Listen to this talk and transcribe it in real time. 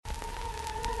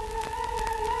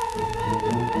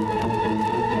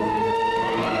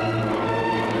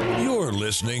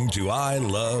listening to I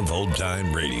Love Old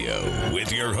Time Radio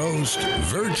with your host,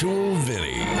 Virtual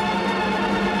Vinny.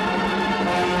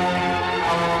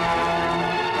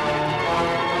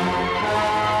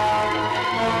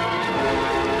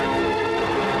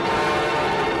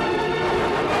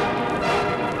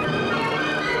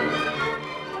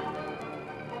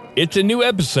 It's a new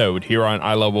episode here on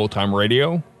I Love Old Time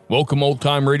Radio. Welcome, Old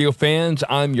Time Radio fans.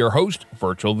 I'm your host,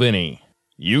 Virtual Vinny.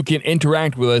 You can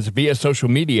interact with us via social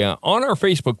media on our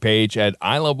Facebook page at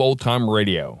I Love Old Time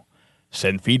Radio.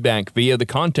 Send feedback via the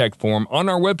contact form on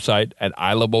our website at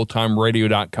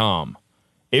iloveoldtimeradio.com.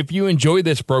 If you enjoy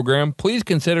this program, please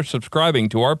consider subscribing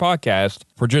to our podcast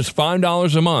for just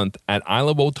 $5 a month at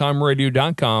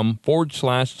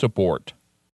iloveoldtimeradio.com/support.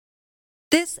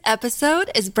 This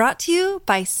episode is brought to you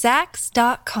by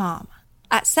Sax.com.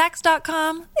 At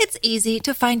Sax.com, it's easy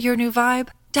to find your new vibe.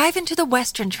 Dive into the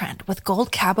Western trend with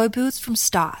gold cowboy boots from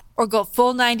Stott, or go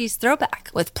full 90s throwback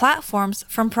with platforms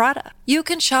from Prada. You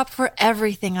can shop for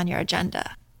everything on your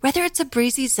agenda, whether it's a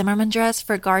breezy Zimmermann dress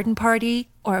for a garden party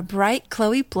or a bright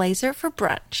Chloe blazer for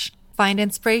brunch. Find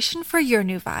inspiration for your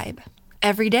new vibe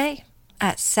every day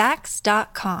at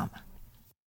Sax.com.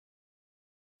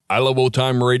 I Love Old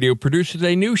Time Radio produces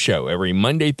a new show every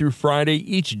Monday through Friday,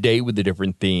 each day with a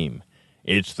different theme.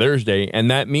 It's Thursday,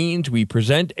 and that means we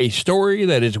present a story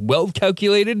that is well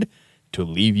calculated to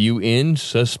leave you in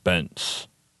suspense.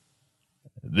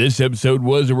 This episode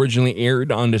was originally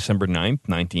aired on December 9th,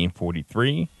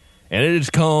 1943, and it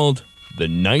is called The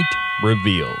Night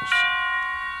Reveals.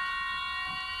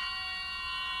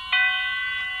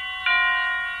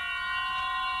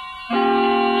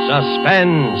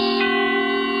 Suspense.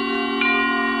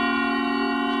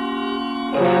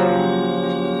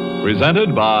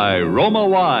 Presented by Roma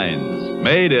Wines,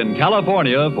 made in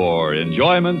California for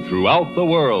enjoyment throughout the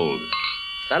world.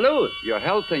 Salud. Your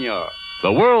health, senor.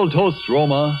 The world toasts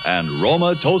Roma, and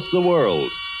Roma toasts the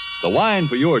world. The wine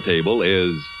for your table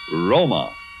is Roma,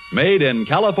 made in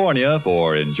California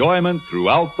for enjoyment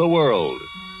throughout the world.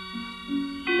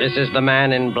 This is the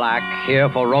man in black here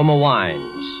for Roma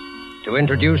Wines to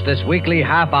introduce this weekly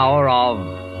half hour of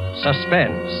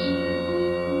Suspense.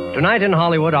 Tonight in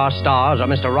Hollywood, our stars are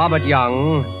Mr. Robert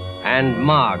Young and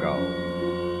Margot.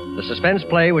 The suspense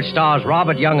play which stars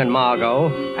Robert Young and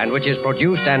Margot, and which is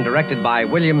produced and directed by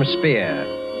William Spear,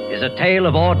 is A Tale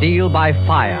of Ordeal by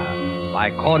Fire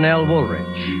by Cornell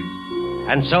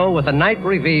Woolrich. And so, with The Night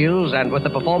Reveals and with the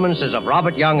performances of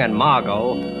Robert Young and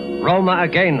Margot, Roma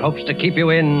again hopes to keep you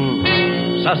in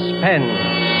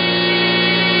suspense.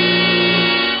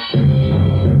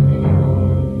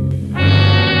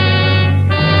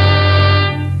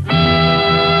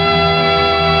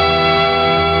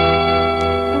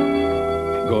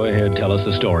 Tell us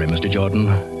the story, Mr.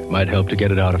 Jordan. Might help to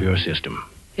get it out of your system.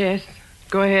 Yes.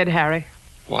 Go ahead, Harry.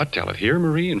 What? Tell it here,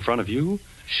 Marie, in front of you?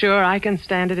 Sure, I can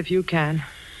stand it if you can.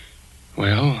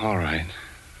 Well, all right.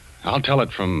 I'll tell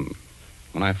it from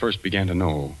when I first began to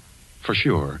know, for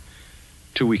sure,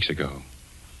 2 weeks ago.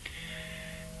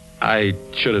 I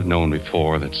should have known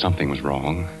before that something was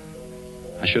wrong.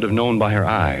 I should have known by her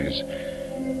eyes.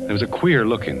 There was a queer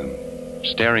look in them,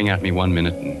 staring at me one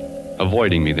minute and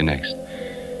avoiding me the next.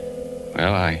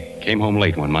 Well, I came home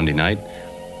late one Monday night.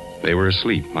 They were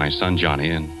asleep, my son Johnny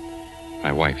and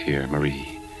my wife here,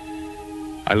 Marie.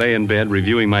 I lay in bed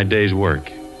reviewing my day's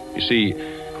work. You see,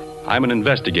 I'm an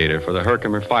investigator for the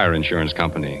Herkimer Fire Insurance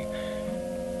Company.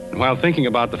 And while thinking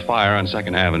about the fire on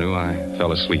 2nd Avenue, I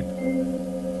fell asleep.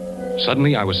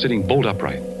 Suddenly, I was sitting bolt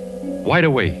upright, wide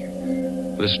awake,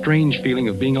 with a strange feeling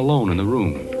of being alone in the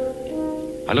room.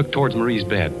 I looked towards Marie's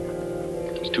bed.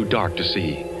 It was too dark to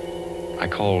see. I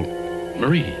called,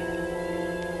 Marie.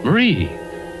 Marie!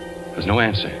 There was no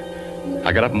answer.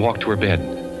 I got up and walked to her bed.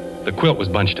 The quilt was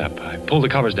bunched up. I pulled the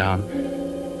covers down.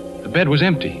 The bed was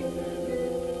empty.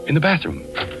 In the bathroom.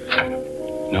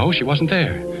 No, she wasn't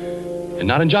there. And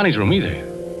not in Johnny's room either.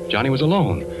 Johnny was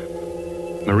alone.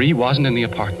 Marie wasn't in the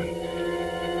apartment.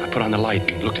 I put on the light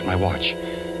and looked at my watch.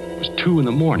 It was 2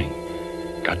 a.m.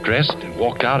 Got dressed and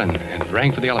walked out and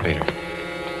rang for the elevator.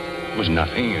 It was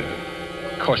nothing.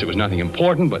 Of course, it was nothing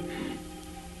important, but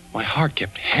my heart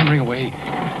kept hammering away.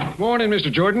 Morning, Mr.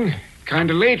 Jordan.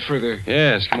 Kind of late for the...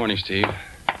 Yes, good morning, Steve.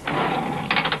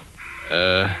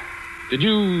 Did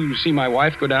you see my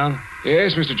wife go down?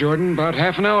 Yes, Mr. Jordan. About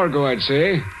half an hour ago, I'd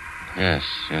say. Yes,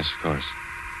 of course.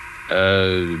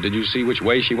 Did you see which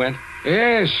way she went?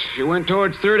 Yes, she went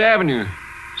towards 3rd Avenue.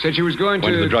 Said she was going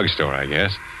Went to the drugstore, I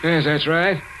guess. Yes, that's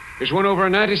right. There's one over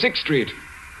on 96th Street.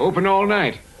 Open all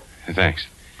night. Thanks.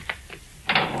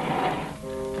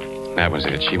 That was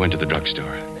it. She went to the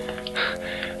drugstore.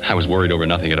 I was worried over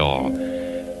nothing at all.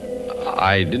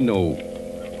 I didn't know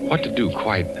what to do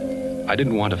quite. I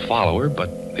didn't want to follow her,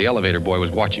 but the elevator boy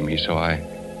was watching me, so I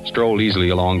strolled easily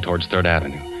along towards 3rd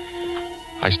Avenue.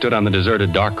 I stood on the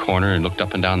deserted dark corner and looked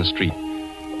up and down the street.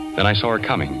 Then I saw her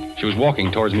coming. She was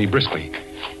walking towards me briskly.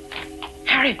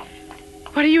 Harry,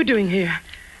 what are you doing here?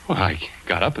 Well, I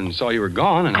got up and saw you were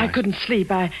gone, and I couldn't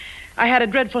sleep. I had a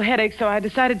dreadful headache, so I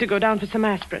decided to go down for some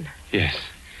aspirin. Yes.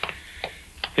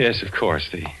 Yes, of course,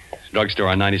 the drugstore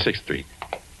on 96th Street.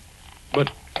 But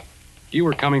you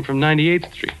were coming from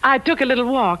 98th Street. I took a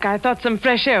little walk. I thought some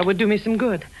fresh air would do me some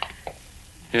good.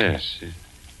 Yes,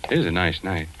 it is a nice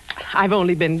night. I've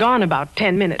only been gone about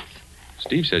 10 minutes.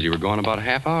 Steve says you were gone about a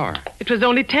half hour. It was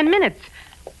only 10 minutes.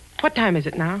 What time is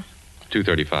it now?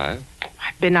 2:35.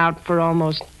 I've been out for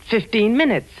almost 15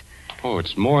 minutes. Oh,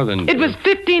 it's more than... It was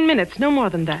 15 minutes, no more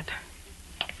than that.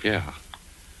 Yeah.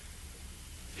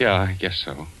 Yeah, I guess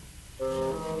so.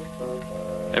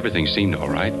 Everything seemed all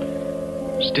right.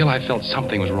 Still, I felt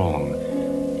something was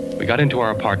wrong. We got into our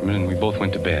apartment and we both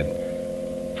went to bed.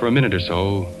 For a minute or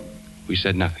so, we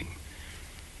said nothing.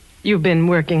 You've been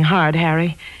working hard,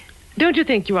 Harry. Don't you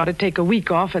think you ought to take a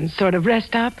week off and sort of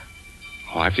rest up?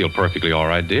 Oh, I feel perfectly all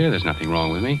right, dear. There's nothing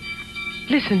wrong with me.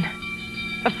 Listen.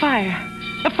 A fire.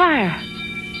 A fire.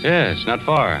 Yes, not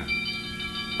far.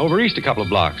 Over east a couple of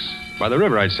blocks. By the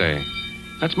river, I'd say.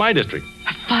 That's my district.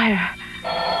 A fire.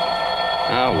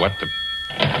 Oh, what the...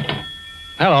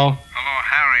 Hello. Hello,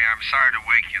 Harry. I'm sorry to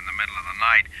wake you in the middle of the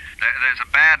night. There's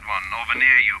a bad one over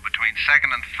near you between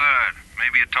 2nd and 3rd.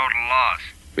 Maybe a total loss.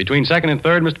 Between 2nd and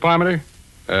 3rd, Mr. Parmenter?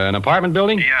 An apartment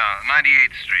building? Yeah,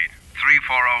 98th Street.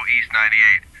 340 East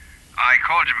 98. I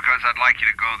called you because I'd like you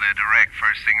to go there direct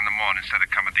first thing in the morning instead of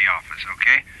come at the office,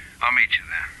 okay? I'll meet you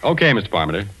there. Okay, Mr.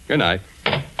 Parmenter. Good night.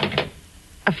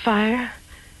 A fire?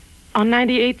 On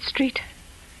 98th Street?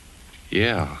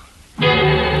 Yeah.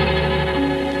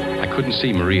 I couldn't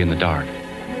see Marie in the dark.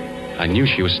 I knew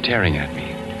she was staring at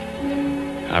me.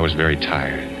 I was very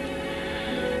tired.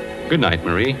 Good night,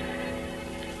 Marie.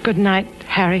 Good night,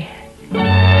 Harry.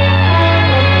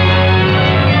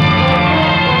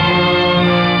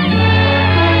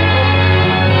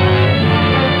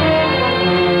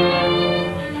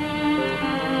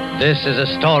 This is a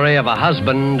story of a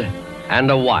husband and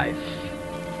a wife.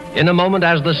 In a moment,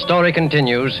 as the story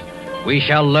continues, we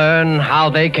shall learn how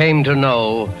they came to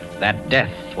know that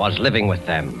death was living with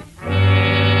them.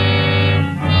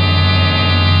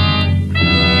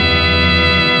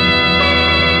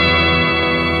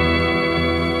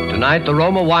 Tonight, the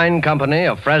Roma Wine Company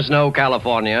of Fresno,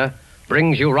 California,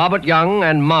 brings you Robert Young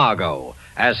and Margot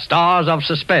as stars of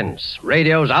Suspense,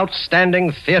 radio's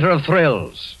outstanding theater of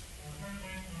thrills.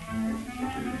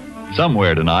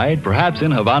 Somewhere tonight, perhaps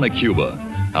in Havana, Cuba,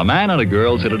 a man and a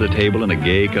girl sit at a table in a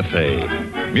gay cafe.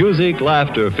 Music,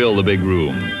 laughter fill the big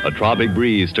room. A tropic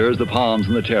breeze stirs the palms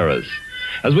in the terrace.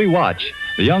 As we watch,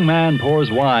 the young man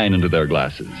pours wine into their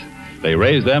glasses. They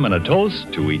raise them in a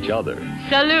toast to each other.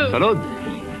 Salud. Salud.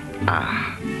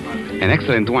 Ah, an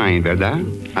excellent wine, verdad?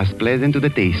 As pleasant to the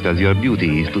taste as your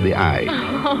beauty is to the eye.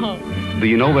 Oh. Do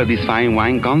you know where this fine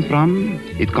wine comes from?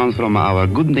 It comes from our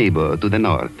good neighbor to the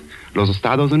north, Los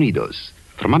Estados Unidos,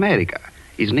 from America.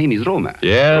 His name is Roma.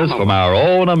 Yes, Roma. from our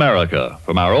own America,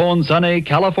 from our own sunny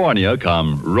California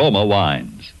come Roma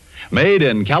wines. Made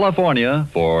in California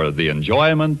for the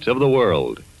enjoyment of the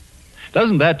world.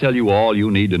 Doesn't that tell you all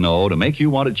you need to know to make you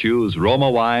want to choose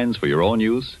Roma wines for your own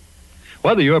use?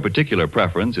 Whether your particular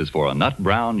preference is for a nut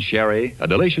brown sherry, a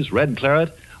delicious red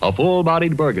claret, a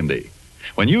full-bodied burgundy,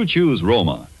 when you choose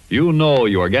Roma, you know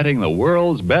you are getting the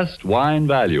world's best wine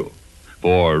value.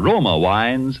 For Roma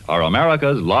wines are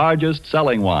America's largest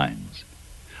selling wines.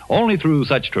 Only through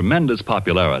such tremendous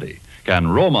popularity can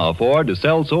Roma afford to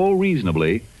sell so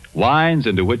reasonably wines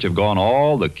into which have gone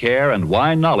all the care and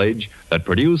wine knowledge that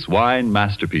produce wine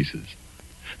masterpieces.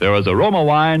 There is a Roma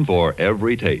wine for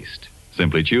every taste.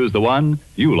 Simply choose the one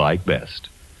you like best.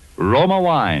 Roma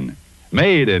wine,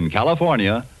 made in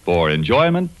California for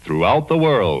enjoyment throughout the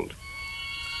world.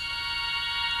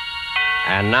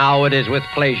 And now it is with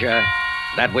pleasure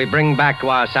that we bring back to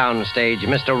our soundstage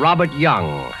Mr. Robert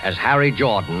Young as Harry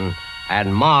Jordan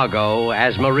and Margot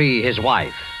as Marie, his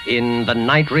wife, in The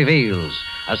Night Reveals,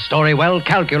 a story well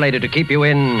calculated to keep you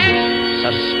in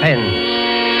suspense.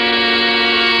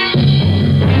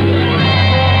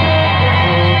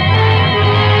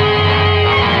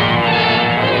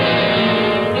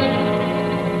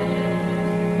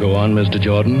 Go on, Mr.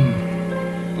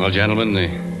 Jordan. Well, gentlemen, the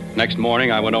next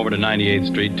morning I went over to 98th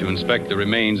Street to inspect the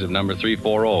remains of number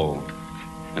 340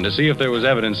 and to see if there was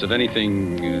evidence of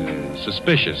anything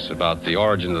suspicious about the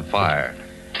origin of the fire.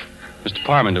 Mr.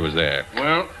 Parmenter was there.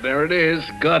 Well, there it is,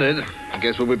 gutted. I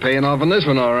guess we'll be paying off on this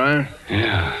one, all right.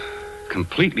 Yeah,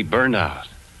 completely burned out.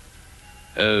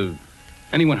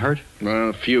 Anyone hurt? Well,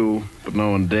 a few, but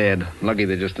no one dead. Lucky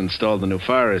they just installed the new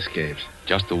fire escapes.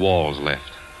 Just the walls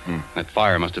left. That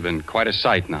fire must have been quite a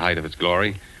sight in the height of its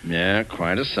glory. Yeah,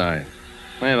 quite a sight.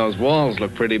 Hey, those walls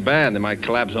look pretty bad. They might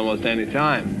collapse almost any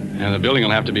time. Yeah, the building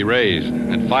will have to be raised.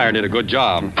 That fire did a good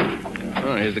job.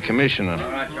 Oh, here's the commissioner.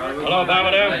 Hello,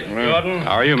 Commodore. Jordan.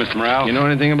 How are you, Mr. Morale? You know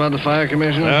anything about the fire,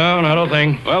 Commissioner? No, not a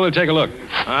thing. Well, we'll take a look.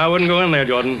 I wouldn't go in there,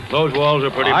 Jordan. Those walls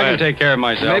are pretty bad. I can take care of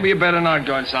myself. Maybe you better not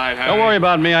go inside, Harry. Don't worry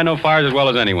about me. I know fires as well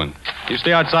as anyone. You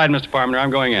stay outside, Mr. Parmenter.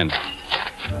 I'm going in.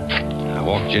 I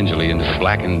walked gingerly into the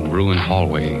blackened, ruined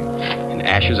hallway, in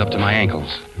ashes up to my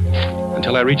ankles,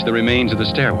 until I reached the remains of the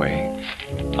stairway.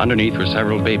 Underneath were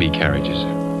several baby carriages,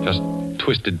 just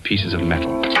twisted pieces of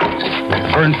metal.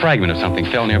 A burned fragment of something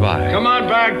fell nearby. Come on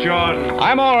back, Jordan.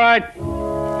 I'm all right.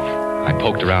 I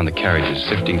poked around the carriages,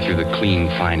 sifting through the clean,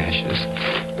 fine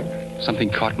ashes.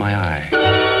 Something caught my eye.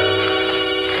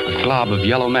 A glob of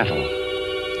yellow metal.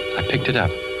 I picked it up.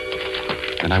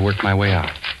 Then I worked my way out.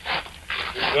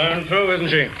 Going through, isn't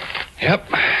she? Yep.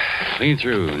 Clean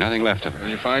through. Nothing left of her.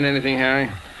 Did you find anything, Harry?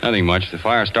 Nothing much. The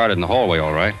fire started in the hallway,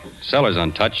 all right. Cellar's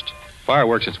untouched. Fire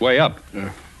works its way up.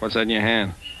 What's that in your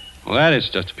hand? Well, that is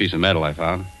just a piece of metal I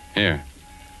found. Here.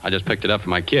 I just picked it up for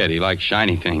my kid. He likes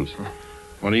shiny things.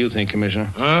 What do you think, Commissioner?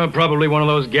 Probably one of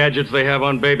those gadgets they have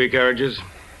on baby carriages.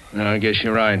 No, I guess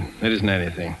you're right. It isn't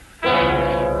anything.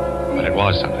 But it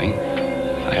was something.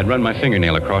 I had run my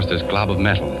fingernail across this glob of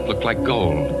metal. It looked like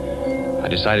gold. I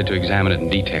decided to examine it in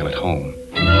detail at home.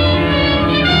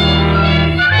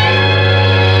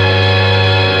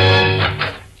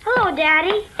 Hello,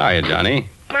 Daddy. Hiya, Johnny.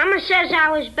 Mama says I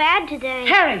was bad today.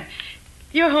 Harry,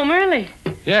 you're home early.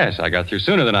 Yes, I got through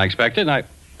sooner than I expected, and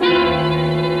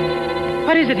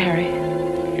What is it, Harry?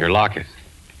 Your locket.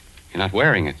 You're not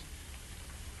wearing it.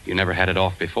 You never had it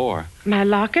off before. My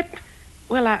locket?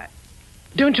 Well,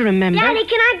 don't you remember? Daddy,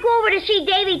 can I go over to see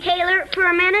Davy Taylor for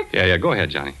a minute? Yeah, go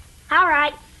ahead, Johnny. All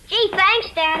right. Gee, thanks,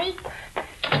 Daddy.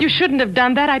 You shouldn't have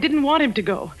done that. I didn't want him to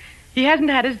go. He hasn't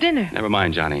had his dinner. Never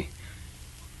mind, Johnny.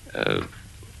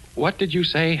 What did you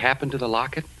say happened to the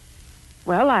locket?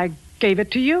 Well, I gave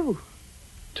it to you.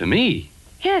 To me?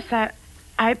 Yes,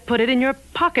 I put it in your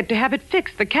pocket to have it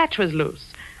fixed. The catch was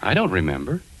loose. I don't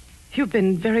remember. You've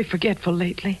been very forgetful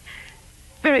lately.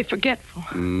 Very forgetful.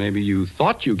 Maybe you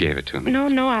thought you gave it to me.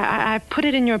 No, I put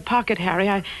it in your pocket, Harry.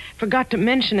 I forgot to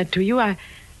mention it to you. I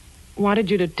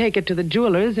wanted you to take it to the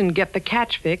jeweler's and get the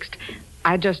catch fixed.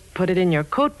 I just put it in your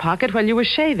coat pocket while you were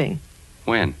shaving.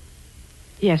 When?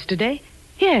 Yesterday?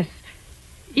 Yes.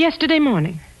 Yesterday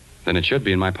morning. Then it should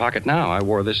be in my pocket now. I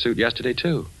wore this suit yesterday,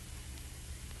 too.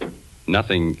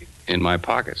 Nothing in my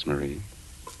pockets, Marie.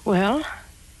 Well?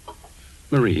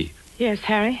 Marie. Yes,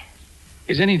 Harry?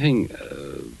 Is anything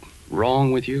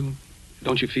wrong with you?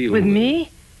 Don't you feel... With me?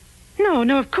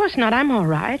 No, of course not. I'm all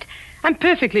right. I'm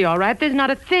perfectly all right. There's not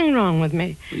a thing wrong with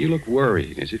me. You look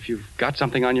worried, as if you've got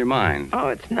something on your mind. Oh,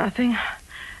 it's nothing.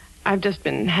 I've just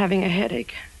been having a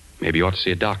headache. Maybe you ought to see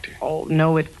a doctor. Oh,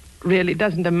 no, it really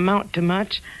doesn't amount to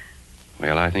much.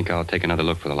 Well, I think I'll take another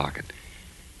look for the locket.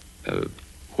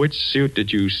 Which suit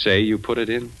did you say you put it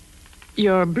in?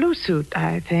 Your blue suit,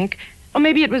 I think. Or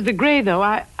maybe it was the gray, though.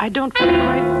 I don't quite...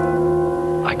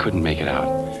 I couldn't make it out.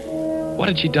 What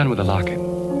had she done with the locket?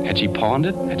 Had she pawned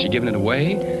it? Had she given it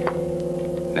away?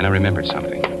 Then I remembered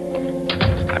something.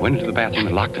 I went into the bathroom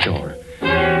and locked the door.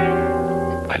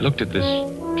 I looked at this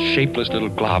shapeless little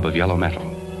glob of yellow metal.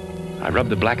 I rubbed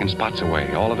the blackened spots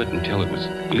away, all of it until it was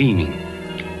gleaming.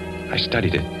 I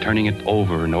studied it, turning it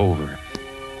over and over.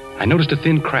 I noticed a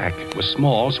thin crack. It was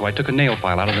small, so I took a nail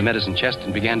file out of the medicine chest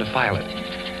and began to file it.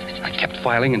 I kept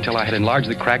filing until I had enlarged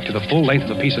the crack to the full length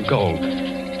of a piece of gold.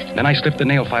 Then I slipped the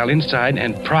nail file inside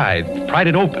and pried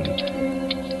it open.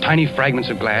 Tiny fragments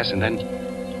of glass, and then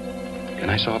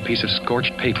I saw a piece of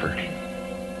scorched paper.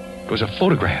 It was a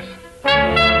photograph.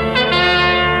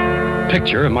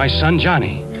 Picture of my son,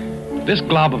 Johnny. This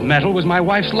glob of metal was my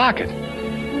wife's locket.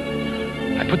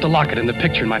 I put the locket and the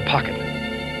picture in my pocket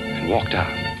and walked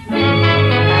out.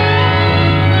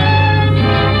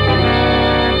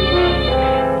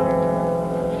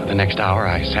 For the next hour,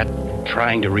 I sat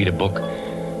trying to read a book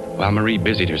while Marie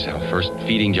busied herself, first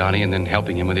feeding Johnny and then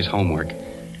helping him with his homework.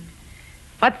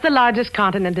 What's the largest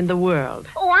continent in the world?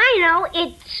 Oh, I know.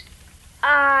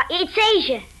 It's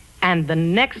Asia. And the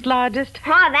next largest?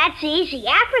 Oh, that's easy.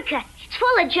 Africa. It's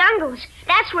full of jungles.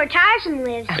 That's where Tarzan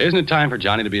lives. Isn't it time for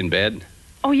Johnny to be in bed?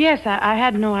 Oh, yes, I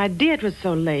had no idea it was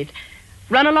so late.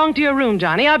 Run along to your room,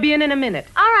 Johnny. I'll be in a minute.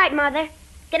 All right, Mother.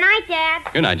 Good night,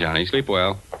 Dad. Good night, Johnny. Sleep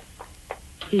well.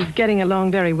 He's getting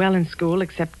along very well in school,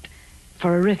 except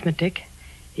for arithmetic.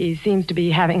 He seems to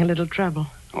be having a little trouble.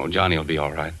 Oh, Johnny will be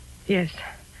all right. Yes.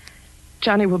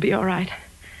 Johnny will be all right.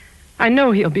 I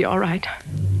know he'll be all right.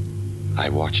 I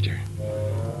watched her.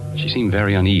 She seemed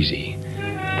very uneasy.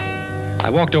 I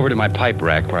walked over to my pipe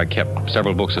rack where I kept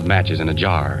several books of matches in a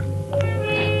jar.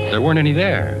 There weren't any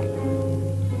there.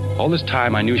 All this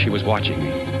time, I knew she was watching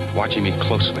me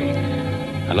closely.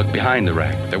 I looked behind the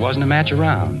rack. There wasn't a match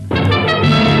around.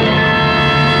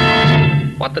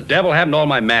 What the devil happened to all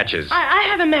my matches? I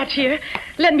have a match here.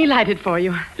 Let me light it for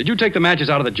you. Did you take the matches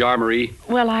out of the jar, Marie?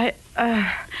 Well,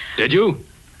 Did you?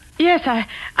 Yes,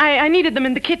 I needed them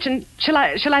in the kitchen. Shall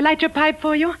I light your pipe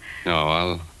for you?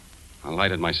 No, I'll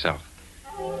light it myself.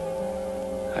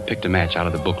 I picked a match out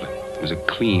of the booklet. It was a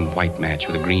clean white match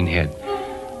with a green head.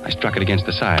 I struck it against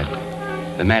the side.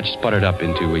 The match sputtered up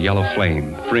into a yellow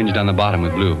flame, fringed on the bottom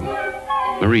with blue.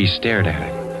 Marie stared at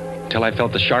it until I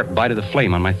felt the sharp bite of the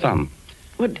flame on my thumb.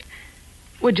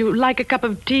 Would you like a cup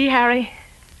of tea, Harry?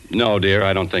 No, dear,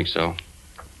 I don't think so.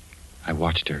 I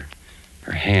watched her.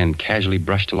 Her hand casually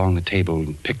brushed along the table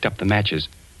and picked up the matches.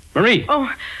 Marie!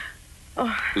 Oh.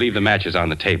 Leave the matches on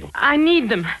the table. I need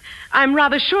them. I'm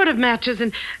rather short of matches,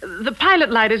 and the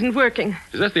pilot light isn't working.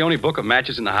 Is this the only book of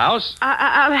matches in the house?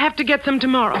 I'll have to get some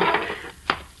tomorrow.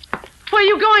 Where are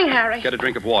you going, Harry? Get a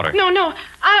drink of water. No.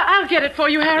 I'll get it for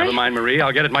you, Harry. Never mind, Marie.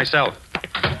 I'll get it myself.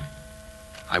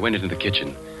 I went into the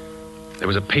kitchen. There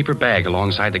was a paper bag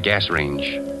alongside the gas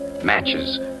range.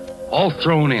 Matches. All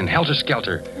thrown in,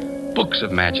 helter-skelter. Books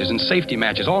of matches and safety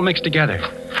matches, all mixed together.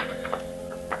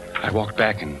 I walked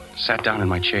back and sat down in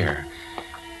my chair.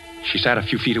 She sat a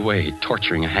few feet away,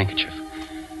 torturing a handkerchief.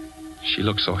 She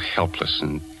looked so helpless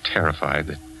and terrified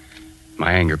that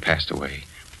my anger passed away.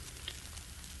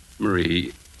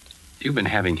 Marie, you've been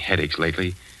having headaches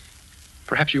lately.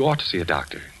 Perhaps you ought to see a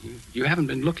doctor. You haven't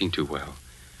been looking too well.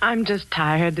 I'm just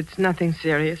tired. It's nothing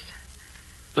serious.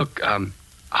 Look,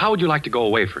 how would you like to go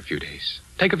away for a few days?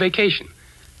 Take a vacation.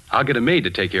 I'll get a maid to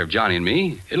take care of Johnny and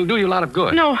me. It'll do you a lot of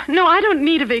good. No, I don't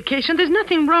need a vacation. There's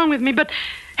nothing wrong with me, but,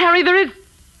 Harry, there is...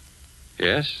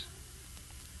 Yes?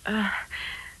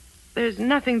 There's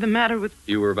nothing the matter with...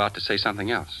 You were about to say something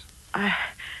else.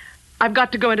 I've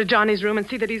got to go into Johnny's room and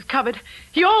see that he's covered.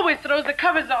 He always throws the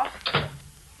covers off.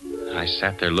 I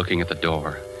sat there looking at the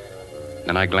door.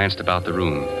 Then I glanced about the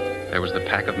room. There was the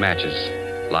pack of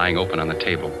matches lying open on the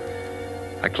table.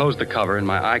 I closed the cover, and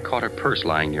my eye caught her purse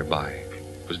lying nearby.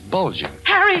 It was bulging.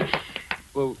 Harry!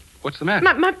 Well, what's the matter?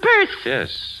 My purse!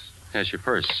 Yes, your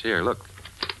purse. Here, look.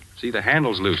 See, the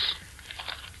handle's loose.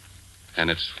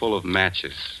 And it's full of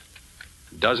matches.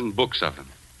 A dozen books of them.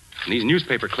 And these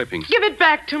newspaper clippings. Give it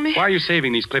back to me. Why are you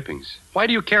saving these clippings? Why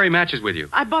do you carry matches with you?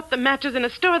 I bought the matches in a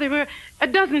store. They were a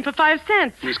dozen for 5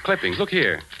 cents. These clippings, look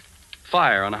here.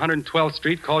 Fire on 112th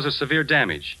Street causes severe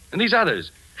damage. And these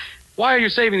others. Why are you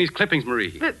saving these clippings,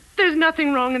 Marie? But there's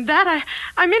nothing wrong in that.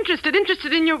 I'm interested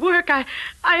in your work. I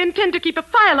intend to keep a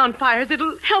file on fires.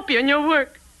 It'll help you in your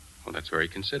work. Well, that's very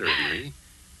considerate, Marie.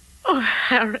 Oh,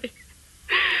 Harry.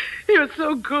 You're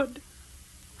so good.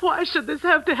 Why should this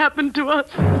have to happen to us?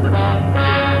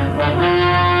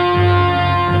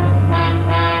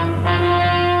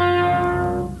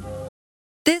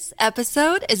 This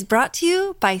episode is brought to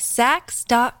you by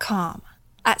Sax.com.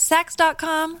 At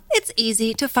Sax.com, it's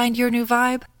easy to find your new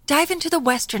vibe. Dive into the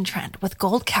Western trend with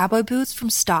gold cowboy boots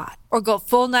from Stott, or go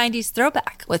full 90s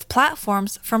throwback with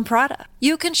platforms from Prada.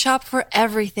 You can shop for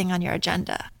everything on your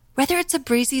agenda, whether it's a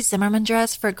breezy Zimmermann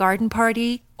dress for a garden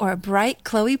party or a bright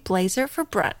Chloe blazer for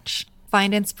brunch.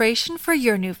 Find inspiration for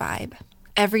your new vibe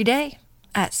every day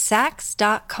at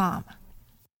Sax.com.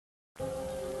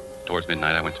 Towards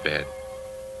midnight, I went to bed.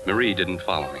 Marie didn't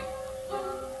follow me.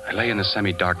 I lay in the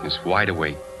semi-darkness, wide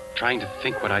awake, trying to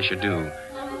think what I should do.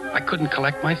 I couldn't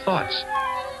collect my thoughts.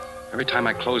 Every time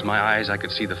I closed my eyes, I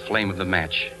could see the flame of the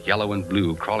match, yellow and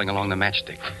blue, crawling along the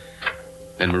matchstick.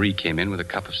 Then Marie came in with a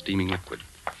cup of steaming liquid.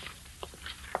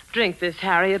 Drink this,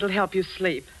 Harry. It'll help you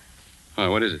sleep.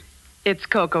 Oh, what is it? It's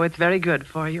cocoa. It's very good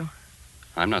for you.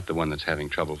 I'm not the one that's having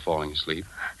trouble falling asleep.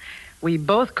 We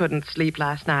both couldn't sleep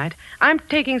last night. I'm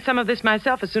taking some of this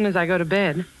myself as soon as I go to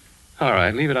bed. All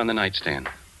right, leave it on the nightstand.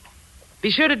 Be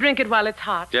sure to drink it while it's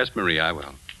hot. Yes, Marie, I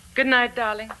will. Good night,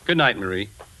 darling. Good night, Marie.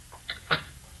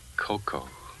 Cocoa.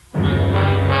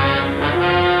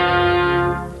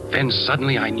 Then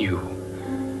suddenly I knew.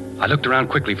 I looked around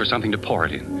quickly for something to pour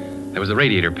it in. There was the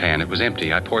radiator pan. It was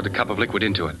empty. I poured the cup of liquid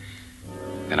into it.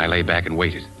 Then I lay back and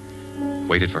waited.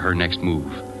 Waited for her next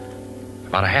move.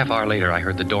 About a half hour later, I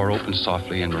heard the door open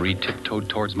softly and Marie tiptoed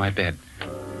towards my bed.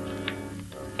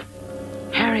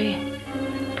 Harry.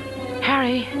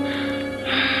 Harry.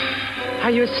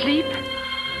 Are you asleep?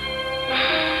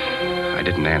 I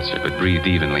didn't answer, but breathed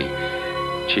evenly.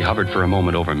 She hovered for a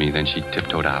moment over me, then she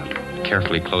tiptoed out,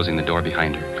 carefully closing the door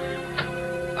behind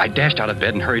her. I dashed out of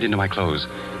bed and hurried into my clothes.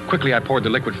 Quickly, I poured the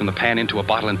liquid from the pan into a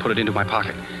bottle and put it into my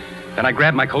pocket. Then I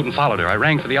grabbed my coat and followed her. I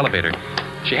rang for the elevator.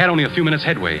 She had only a few minutes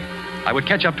headway. I would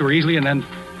catch up to her easily, and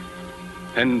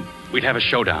then we'd have a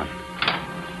showdown.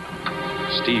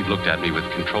 Steve looked at me with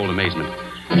controlled amazement.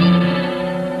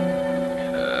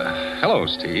 Hello,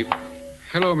 Steve.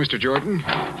 Hello, Mr. Jordan.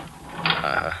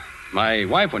 My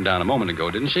wife went down a moment ago,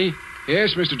 didn't she?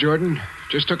 Yes, Mr. Jordan.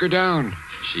 Just took her down.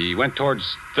 She went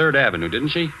towards 3rd Avenue, didn't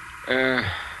she?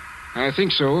 I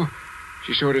think so.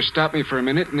 She sort of stopped me for a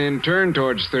minute and then turned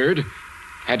towards 3rd.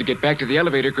 Had to get back to the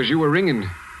elevator because you were ringing.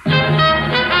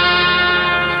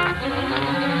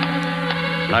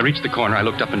 When I reached the corner, I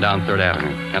looked up and down 3rd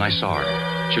Avenue, and I saw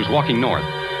her. She was walking north.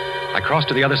 I crossed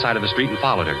to the other side of the street and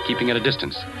followed her, keeping at a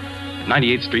distance. At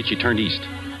 98th Street, she turned east.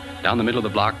 Down the middle of the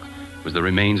block was the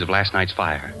remains of last night's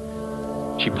fire.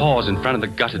 She paused in front of the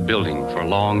gutted building for a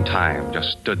long time,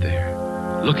 just stood there,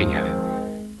 looking at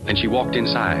it. Then she walked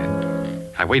inside.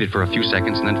 I waited for a few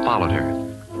seconds and then followed her.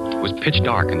 It was pitch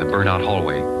dark in the burnt-out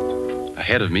hallway.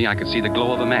 Ahead of me, I could see the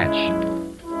glow of a match.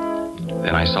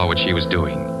 Then I saw what she was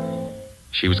doing.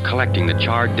 She was collecting the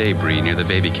charred debris near the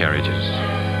baby carriages.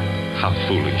 How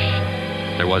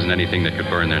foolish. There wasn't anything that could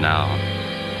burn there now.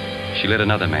 She lit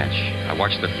another match. I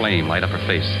watched the flame light up her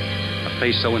face. A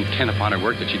face so intent upon her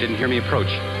work that she didn't hear me approach.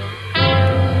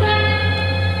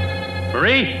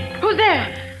 Marie? Who's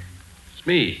there? It's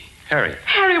me, Harry.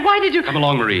 Harry, why did you... Come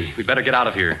along, Marie. We'd better get out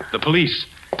of here. The police.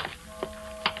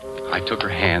 I took her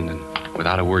hand, and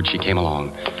without a word, she came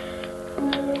along.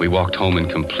 We walked home in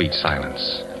complete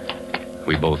silence.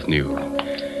 We both knew.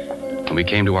 When we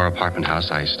came to our apartment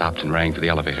house, I stopped and rang for the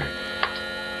elevator.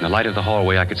 In the light of the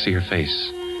hallway, I could see her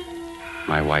face.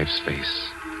 My wife's face.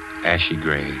 Ashy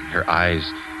gray. Her eyes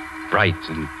bright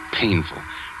and painful.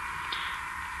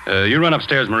 You run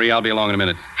upstairs, Marie. I'll be along in a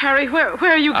minute. Harry, where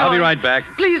are you going? I'll be right back.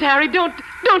 Please, Harry, don't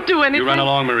do anything. You run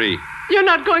along, Marie. You're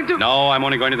not going to... No, I'm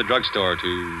only going to the drugstore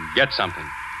to get something.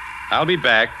 I'll be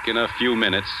back in a few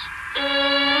minutes.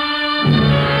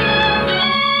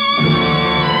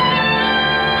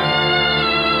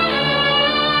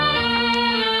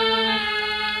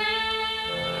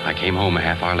 I came home a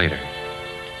half hour later.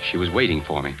 She was waiting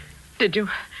for me. Did you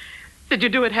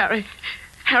do it, Harry?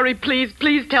 Harry, please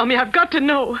tell me. I've got to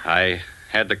know. I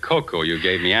had the cocoa you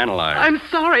gave me analyzed. I'm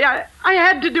sorry. I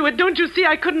had to do it. Don't you see?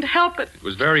 I couldn't help it. It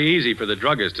was very easy for the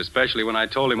druggist, especially when I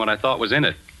told him what I thought was in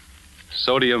it.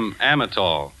 Sodium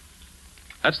amytal.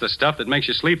 That's the stuff that makes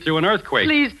you sleep through an earthquake.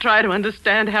 Please try to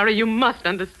understand, Harry. You must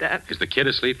understand. Is the kid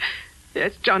asleep?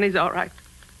 Yes, Johnny's all right.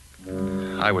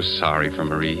 I was sorry for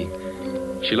Marie.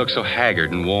 She looked so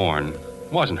haggard and worn.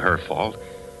 It wasn't her fault.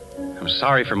 I was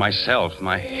sorry for myself.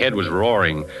 My head was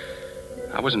roaring.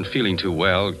 I wasn't feeling too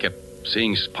well. Kept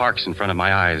seeing sparks in front of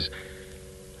my eyes.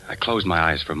 I closed my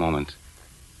eyes for a moment.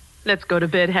 Let's go to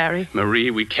bed, Harry. Marie,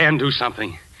 we can do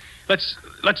something. Let's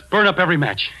burn up every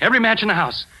match. Every match in the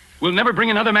house. We'll never bring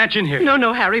another match in here.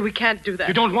 No, Harry, we can't do that.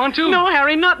 You don't want to? No,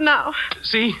 Harry, not now.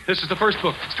 See, this is the first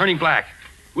book. It's turning black.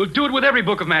 We'll do it with every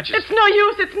book of matches. It's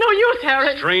no use,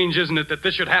 Harry. Strange, isn't it, that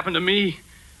this should happen to me?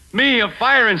 Me, a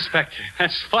fire inspector.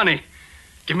 That's funny.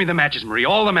 Give me the matches, Marie,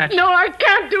 all the matches. No, I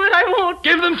can't do it. I won't.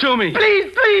 Give them to me.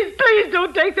 Please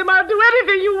don't take them. I'll do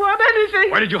anything you want,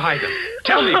 anything. Where did you hide them?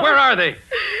 Tell me, where are they?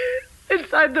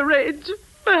 Inside the range,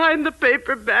 behind the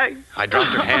paper bag. I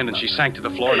dropped her hand and she sank to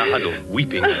the floor in a huddle,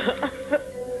 weeping.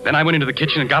 Then I went into the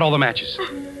kitchen and got all the matches.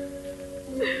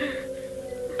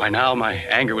 By now, my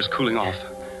anger was cooling off.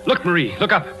 Look, Marie,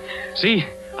 look up. See?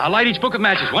 I'll light each book of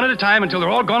matches, one at a time, until they're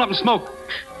all gone up in smoke.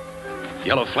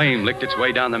 Yellow flame licked its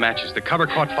way down the matches. The cover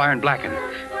caught fire and blackened.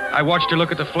 I watched her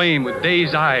look at the flame with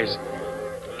dazed eyes.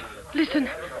 Listen,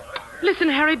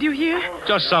 Harry, do you hear?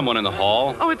 Just someone in the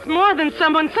hall. Oh, it's more than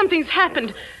someone. Something's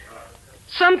happened.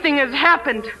 Something has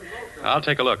happened. I'll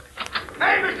take a look.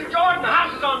 Hey, Mr. Jordan, the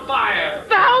house is on fire.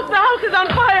 The house is on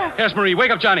fire. Yes, Marie, wake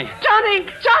up Johnny. Johnny!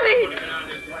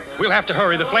 We'll have to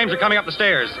hurry. The flames are coming up the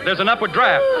stairs. There's an upward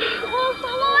draft.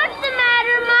 What's the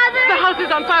matter, Mother? The house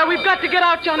is on fire. We've got to get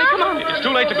out, Johnny. Come on. It's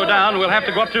too late to go down. We'll have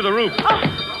to go up through the roof.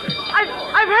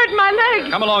 I've hurt my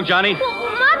leg. Come along, Johnny.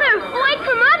 Mother, wait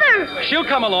for Mother. She'll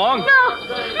come along. No,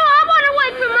 I want to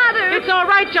wait for Mother. It's all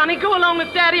right, Johnny. Go along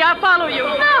with Daddy. I'll follow you.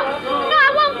 No, I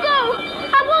won't go.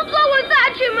 I won't go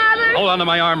without you, Mother. Hold on to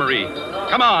my arm, Marie.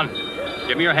 Come on.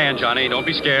 Give me your hand, Johnny. Don't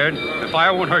be scared. The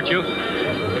fire won't hurt you.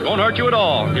 It won't hurt you at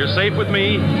all. You're safe with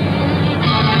me.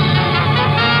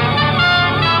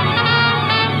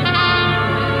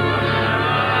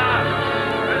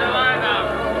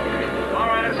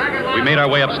 We made our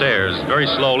way upstairs, very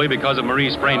slowly because of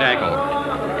Marie's sprained ankle.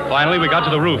 Finally, we got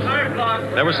to the roof.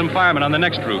 There were some firemen on the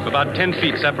next roof. About 10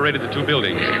 feet separated the two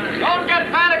buildings. Don't get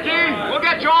panicky. We'll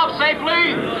get you off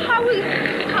safely. How we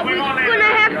gonna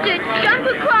have to jump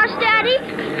across, Daddy?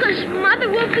 Because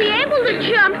Mother won't be able to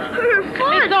jump. Her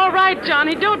foot. It's all right,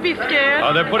 Johnny. Don't be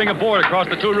scared. They're putting a board across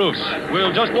the two roofs.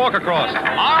 We'll just walk across.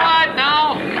 All right,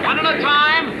 now. One at a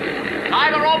time.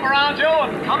 Tie the rope around you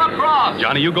and come across.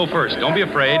 Johnny, you go first. Don't be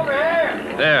afraid.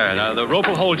 There. Now, the rope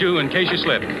will hold you in case you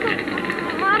slip.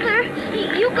 Mother,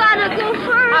 you gotta go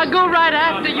first. I'll go right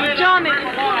after you, Johnny.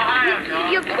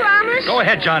 You promise? Go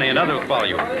ahead, Johnny, and others will follow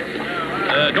you.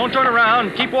 Don't turn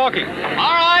around. Keep walking.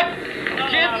 All right. The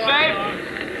kid's safe.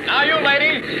 Now you,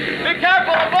 lady. Be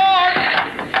careful, the board.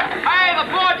 Hey,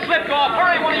 the board slipped off.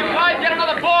 Hurry, one of you guys. Get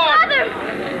another board. Mother!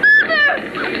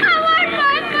 I want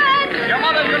my bed. Your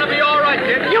mother's going to be all right,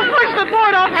 kid. You pushed the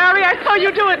board off, Harry. I saw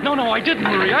you do it. No, I didn't,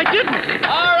 Marie. I didn't.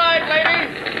 All right, lady.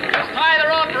 Just tie the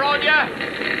rope around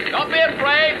you. Don't be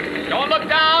afraid. Don't look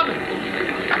down.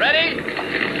 Ready?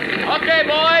 Okay,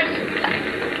 boys.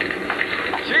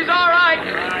 She's all right.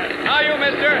 Now you,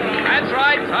 mister. That's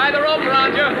right. Tie the rope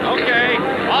around you. Okay.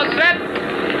 All set?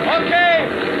 Okay.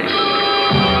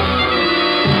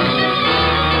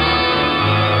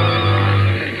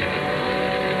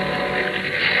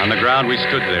 On the ground, we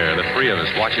stood there, the three of us,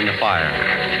 watching the fire.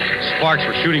 Sparks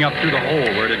were shooting up through the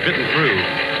hole where it had bitten through.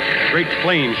 Great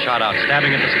flames shot out,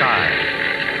 stabbing at the sky.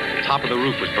 The top of the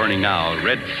roof was burning now.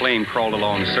 Red flame crawled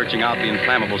along, searching out the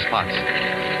inflammable spots.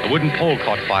 The wooden pole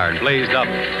caught fire and blazed up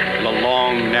in a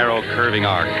long, narrow, curving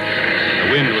arc.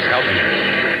 The wind was helping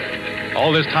her.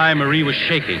 All this time, Marie was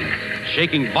shaking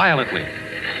violently,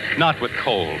 not with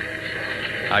cold.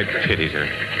 I pitied her.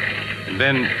 And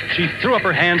then she threw up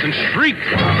her hands and shrieked.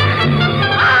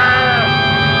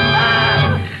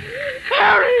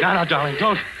 Harry! No, darling,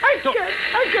 don't.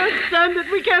 I can't stand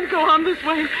it. We can't go on this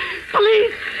way.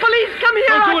 Police, come here.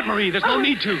 Don't do it, Marie. There's no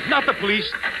need to. Not the police.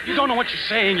 You don't know what you're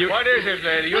saying. What is it,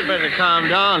 lady? You'd better calm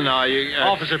down now.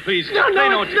 Officer, please. No,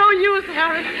 it's no use,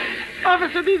 Harry.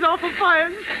 Officer, these awful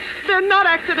fires, they're not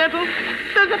accidental.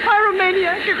 There's a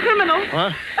pyromaniac, a criminal.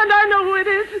 What? And I know who it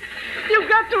is. You've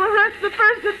got to arrest the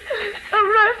person.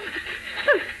 Arrest.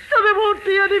 So there won't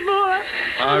be any more.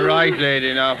 All right,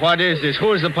 lady. Now, what is this?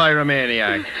 Who's the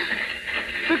pyromaniac?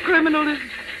 The criminal is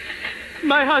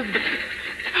my husband,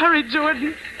 Harry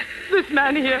Jordan. This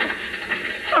man here.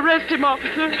 Arrest him,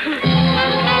 officer.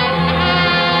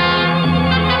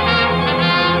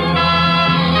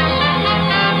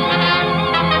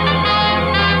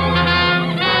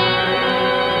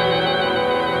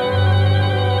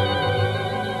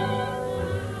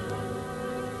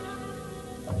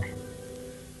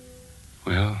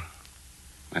 Well,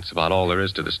 that's about all there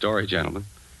is to the story, gentlemen.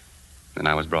 Then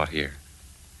I was brought here.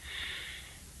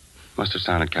 Must have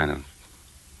sounded kind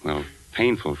of,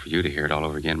 painful for you to hear it all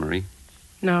over again, Marie.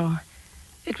 No,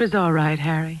 it was all right,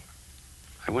 Harry.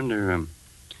 I wonder,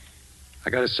 I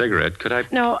got a cigarette. Could I?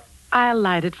 No, I'll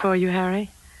light it for you,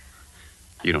 Harry.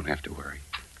 You don't have to worry.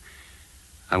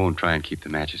 I won't try and keep the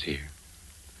matches here.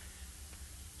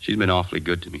 She's been awfully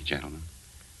good to me, gentlemen.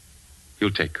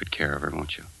 You'll take good care of her,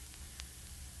 won't you?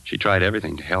 She tried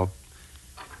everything to help.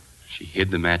 She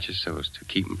hid the matches so as to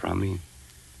keep them from me.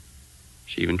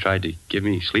 She even tried to give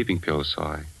me sleeping pills so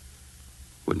I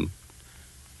wouldn't.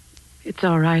 It's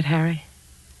all right, Harry.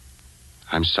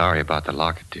 I'm sorry about the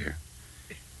locket, dear.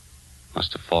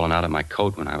 Must have fallen out of my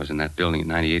coat when I was in that building at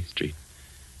 98th Street.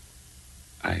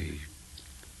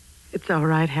 It's all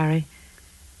right, Harry.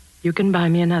 You can buy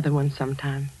me another one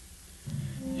sometime.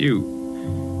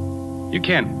 You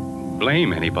can't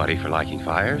blame anybody for liking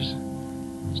fires.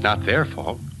 It's not their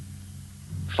fault.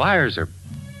 Fires are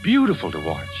beautiful to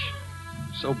watch.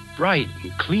 So bright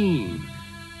and clean.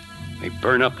 They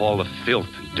burn up all the filth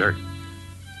and dirt.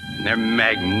 And they're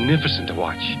magnificent to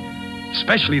watch.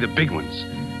 Especially the big ones.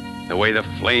 The way the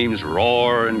flames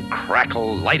roar and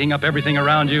crackle, lighting up everything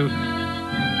around you.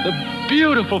 The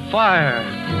beautiful fire.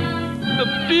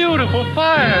 The beautiful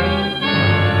fire.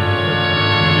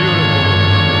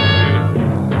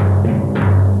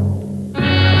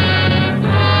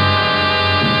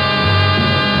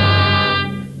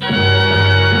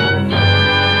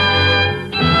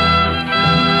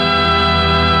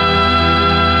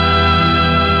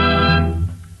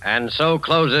 And so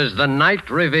closes The Night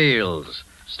Reveals,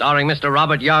 starring Mr.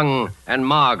 Robert Young and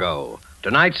Margot.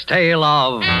 Tonight's tale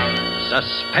of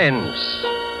Suspense.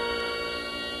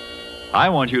 I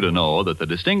want you to know that the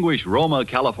distinguished Roma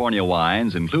California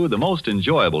wines include the most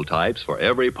enjoyable types for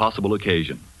every possible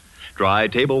occasion. Dry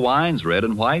table wines, red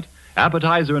and white,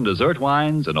 appetizer and dessert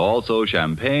wines, and also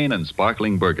champagne and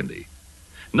sparkling Burgundy.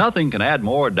 Nothing can add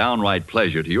more downright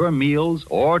pleasure to your meals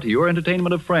or to your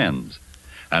entertainment of friends,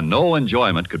 and no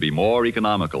enjoyment could be more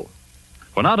economical.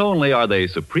 For not only are they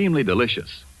supremely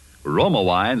delicious, Roma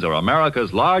wines are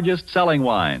America's largest selling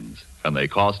wines, and they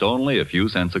cost only a few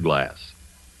cents a glass.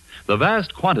 The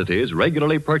vast quantities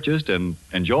regularly purchased and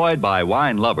enjoyed by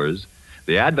wine lovers,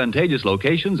 the advantageous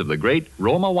locations of the great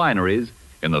Roma wineries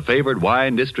in the favored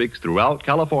wine districts throughout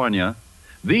California,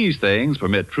 these things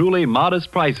permit truly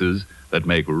modest prices that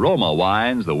make Roma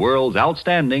wines the world's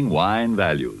outstanding wine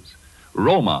values.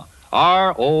 Roma,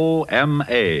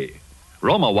 R-O-M-A.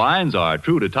 Roma wines are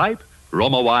true to type.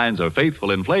 Roma wines are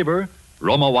faithful in flavor.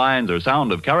 Roma wines are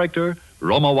sound of character.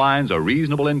 Roma wines are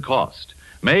reasonable in cost.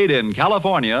 Made in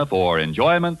California for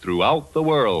enjoyment throughout the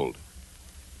world.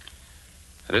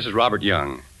 This is Robert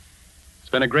Young. It's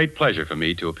been a great pleasure for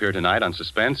me to appear tonight on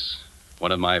Suspense,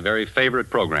 one of my very favorite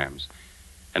programs.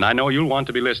 And I know you'll want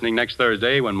to be listening next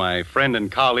Thursday when my friend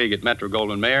and colleague at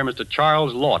Metro-Goldwyn-Mayer, Mr.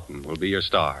 Charles Lawton, will be your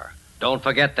star. Don't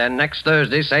forget then, next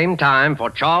Thursday, same time, for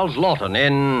Charles Lawton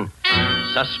in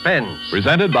Suspense.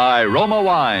 Presented by Roma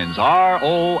Wines,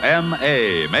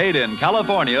 R-O-M-A. Made in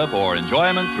California for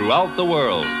enjoyment throughout the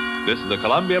world. This is the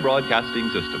Columbia Broadcasting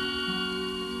System.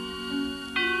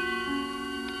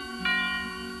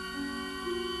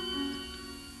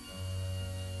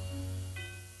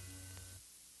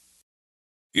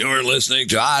 You're listening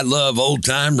to I Love Old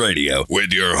Time Radio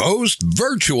with your host,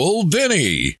 Virtual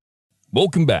Vinny.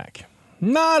 Welcome back.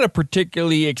 Not a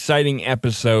particularly exciting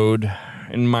episode,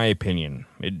 in my opinion.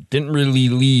 It didn't really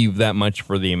leave that much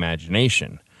for the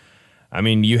imagination. I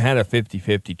mean, you had a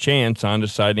 50-50 chance on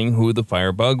deciding who the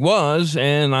firebug was,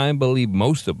 and I believe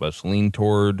most of us leaned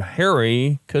toward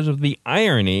Harry because of the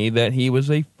irony that he was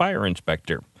a fire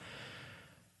inspector.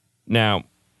 Now,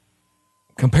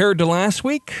 compared to last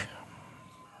week,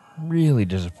 really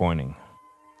disappointing.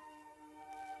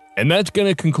 And that's going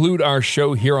to conclude our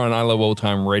show here on I Love Old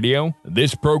Time Radio.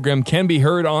 This program can be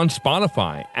heard on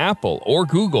Spotify, Apple, or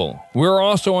Google. We're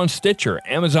also on Stitcher,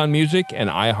 Amazon Music, and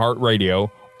iHeartRadio,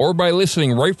 or by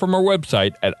listening right from our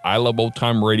website at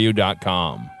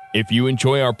iloveoldtimeradio.com. If you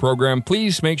enjoy our program,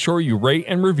 please make sure you rate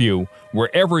and review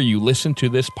wherever you listen to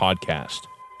this podcast.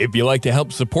 If you'd like to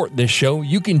help support this show,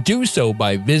 you can do so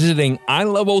by visiting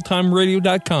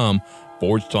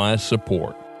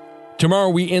iloveoldtimeradio.com/support. Tomorrow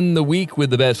we end the week with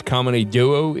the best comedy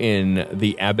duo in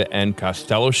the Abbott and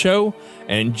Costello Show,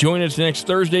 and join us next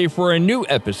Thursday for a new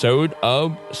episode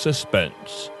of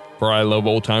Suspense. For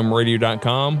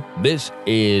iloveoldtimeradio.com, this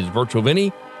is Virtual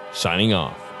Vinny signing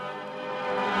off.